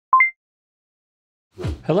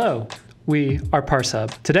Hello, we are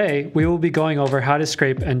ParseHub. Today, we will be going over how to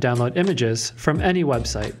scrape and download images from any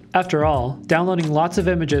website. After all, downloading lots of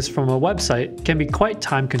images from a website can be quite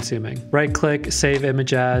time-consuming. Right-click, save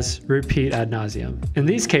image as, repeat ad nauseum. In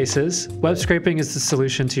these cases, web scraping is the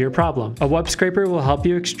solution to your problem. A web scraper will help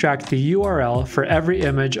you extract the URL for every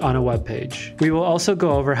image on a web page. We will also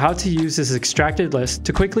go over how to use this extracted list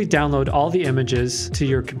to quickly download all the images to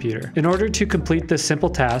your computer. In order to complete this simple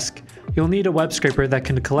task, you'll need a web scraper that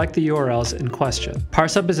can collect the URLs in question.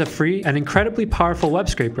 ParseHub is a free and incredibly powerful web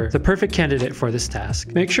scraper, the perfect candidate for this task.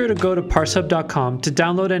 Make sure to go to parsehub.com to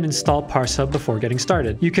download and install ParseHub before getting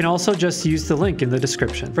started. You can also just use the link in the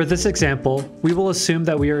description. For this example, we will assume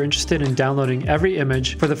that we are interested in downloading every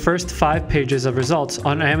image for the first 5 pages of results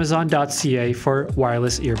on Amazon.ca for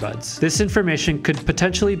wireless earbuds. This information could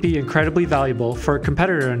potentially be incredibly valuable for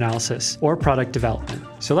competitor analysis or product development.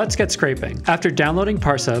 So let's get scraping. After downloading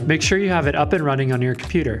ParseHub, make sure you have it up and running on your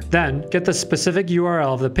computer. Then, get the specific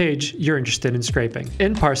URL of the page you're interested in scraping.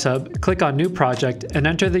 In ParseHub, click on New Project and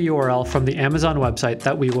enter the URL from the Amazon website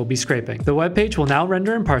that we will be scraping. The web page will now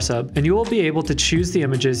render in ParseHub, and you will be able to choose the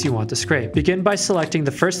images you want to scrape. Begin by selecting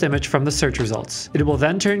the first image from the search results. It will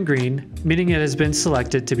then turn green, meaning it has been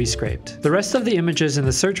selected to be scraped. The rest of the images in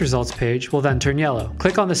the search results page will then turn yellow.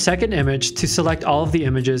 Click on the second image to select all of the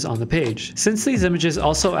images on the page. Since these images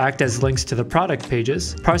also act as links to the product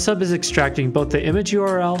pages, ParseHub is extracting both the image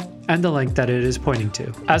URL and the link that it is pointing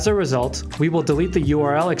to. As a result, we will delete the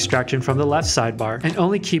URL extraction from the left sidebar and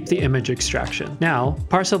only keep the image extraction. Now,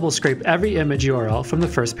 ParseHub will scrape every image URL from the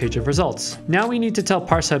first page of results. Now we need to tell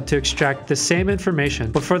ParseHub to extract the same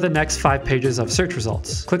information, but for the next 5 pages of search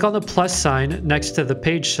results. Click on the plus sign next to the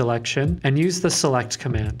page selection and use the select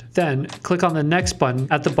command. Then, click on the next button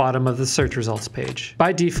at the bottom of the search results page.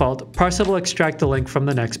 By default, ParseHub will extract the link from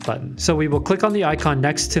the next button. So we will click on the icon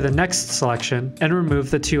next to the next selection and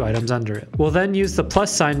remove the 2 items under it. We'll then use the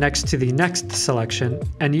plus sign next to the next selection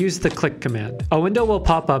and use the click command. A window will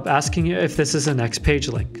pop up asking you if this is a next page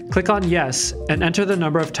link. Click on yes and enter the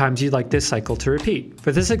number of times you'd like this cycle to repeat.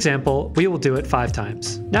 For this example, we will do it 5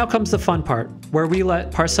 times. Now comes the fun part, where we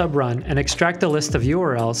let ParseHub run and extract a list of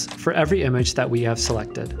URLs for every image that we have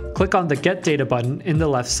selected. Click on the Get Data button in the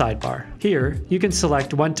left sidebar. Here, you can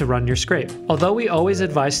select when to run your scrape. Although we always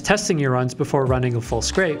advise testing your runs before running a full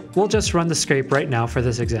scrape, we'll just run the scrape right now for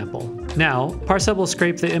this example. Now, ParseHub will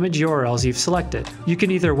scrape the image URLs you've selected. You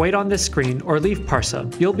can either wait on this screen or leave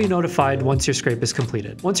ParseHub. You'll be notified once your scrape is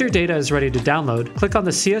completed. Once your data is ready to download, click on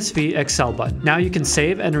the CSV Excel button. Now you can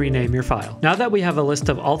save and rename your file. Now that we have a list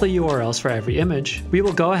of all the URLs for every image, we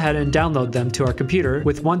will go ahead and download them to our computer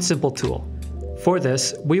with one simple tool. For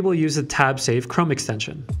this, we will use the Tab Save Chrome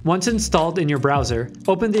extension. Once installed in your browser,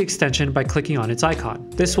 open the extension by clicking on its icon.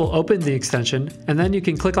 This will open the extension, and then you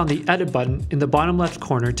can click on the Edit button in the bottom left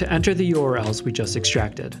corner to enter the URLs we just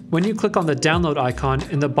extracted. When you click on the Download icon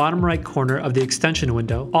in the bottom right corner of the extension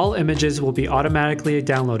window, all images will be automatically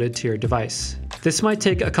downloaded to your device. This might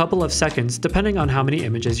take a couple of seconds depending on how many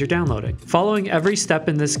images you're downloading. Following every step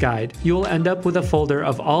in this guide, you will end up with a folder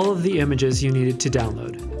of all of the images you needed to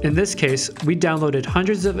download. In this case, we downloaded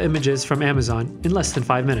hundreds of images from Amazon in less than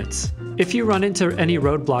 5 minutes. If you run into any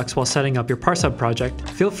roadblocks while setting up your ParseHub project,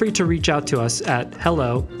 feel free to reach out to us at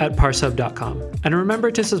hello@parsehub.com. And remember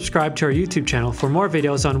to subscribe to our YouTube channel for more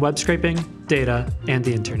videos on web scraping, data, and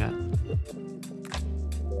the internet.